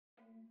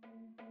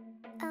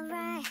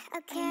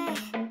okay,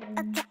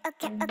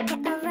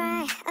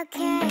 alright,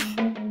 okay.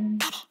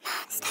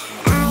 Babymonster.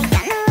 I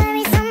got no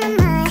worries on my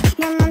mind.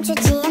 난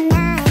멈추지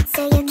않아,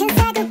 so you can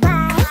say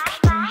goodbye.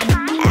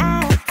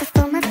 I'll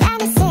fulfill my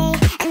fantasy,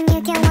 and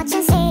you can watch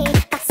and see.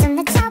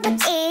 박수는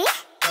쳐보지.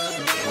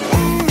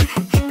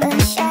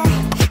 Push up.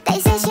 They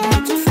say she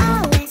like you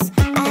flawless.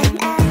 I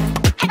know.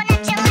 Have a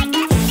nature like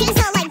that. Feels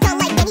so like don't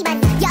like anybody.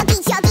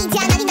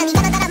 여기저기잖아, 너니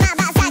너가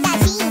따라와봐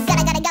사다시.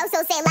 Gotta go, so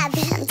say la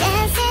vie. I'm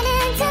dancing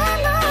in the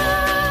moonlight.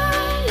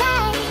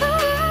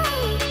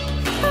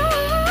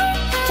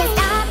 Can't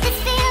stop this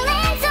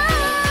feeling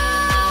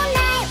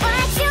tonight.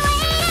 What you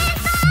waiting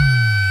for?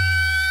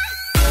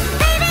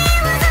 Baby,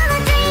 it was all a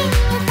dream.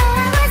 You thought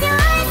I was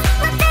yours.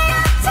 What did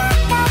I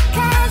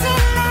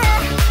착각하지마.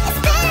 It's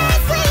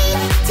bittersweet.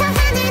 저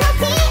하늘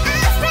높이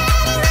I'm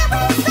spreading my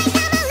wings like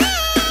I'm a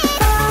leaf.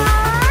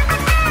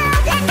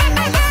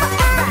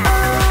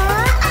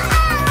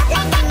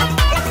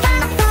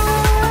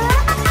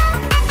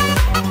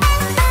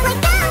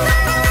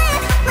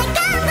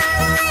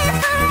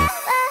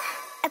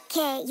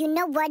 Okay, you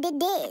know what it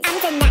is. I'm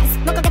the nice,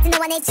 먹고 같은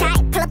너와 내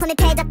type. Pull up on me,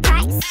 pay the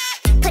price.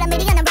 Put a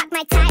million on rock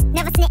my type.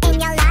 Never seen it in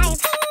your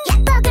life.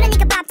 예뻐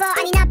그러니까 바빠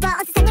아니 나빠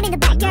어서 상관있는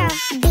bad girl.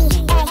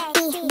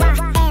 B-A-B-Y-M-O-N.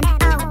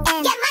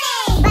 Get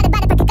money. 바래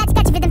바래 끝까지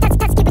rhythm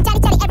touch 기분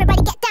짜릿짜릿.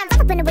 Everybody get down.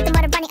 Fuck up in the rhythm,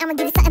 what a running. I'ma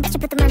give you something, bet you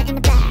put the money in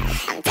the bag.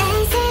 I'm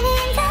dancing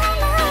in the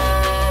moonlight.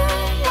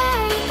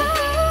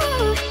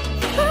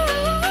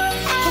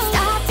 Can't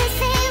stop this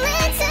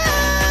feeling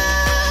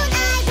tonight.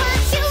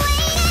 What you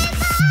waiting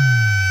for?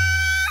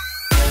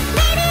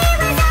 Maybe it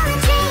was all a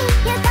dream.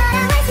 You thought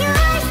I was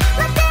yours.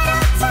 What did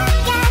I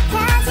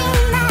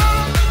착각하지마.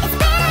 It's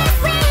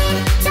bittersweet.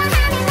 저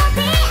하늘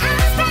높이 I'm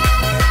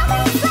spreading my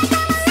wings like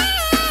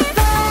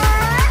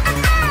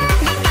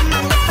I'm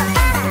a leaf.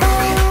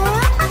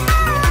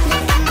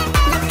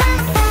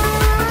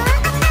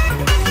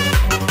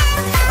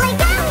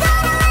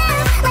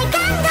 Like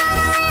I'm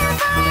gonna live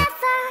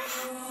forever.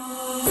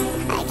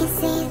 I can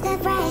see the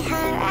bright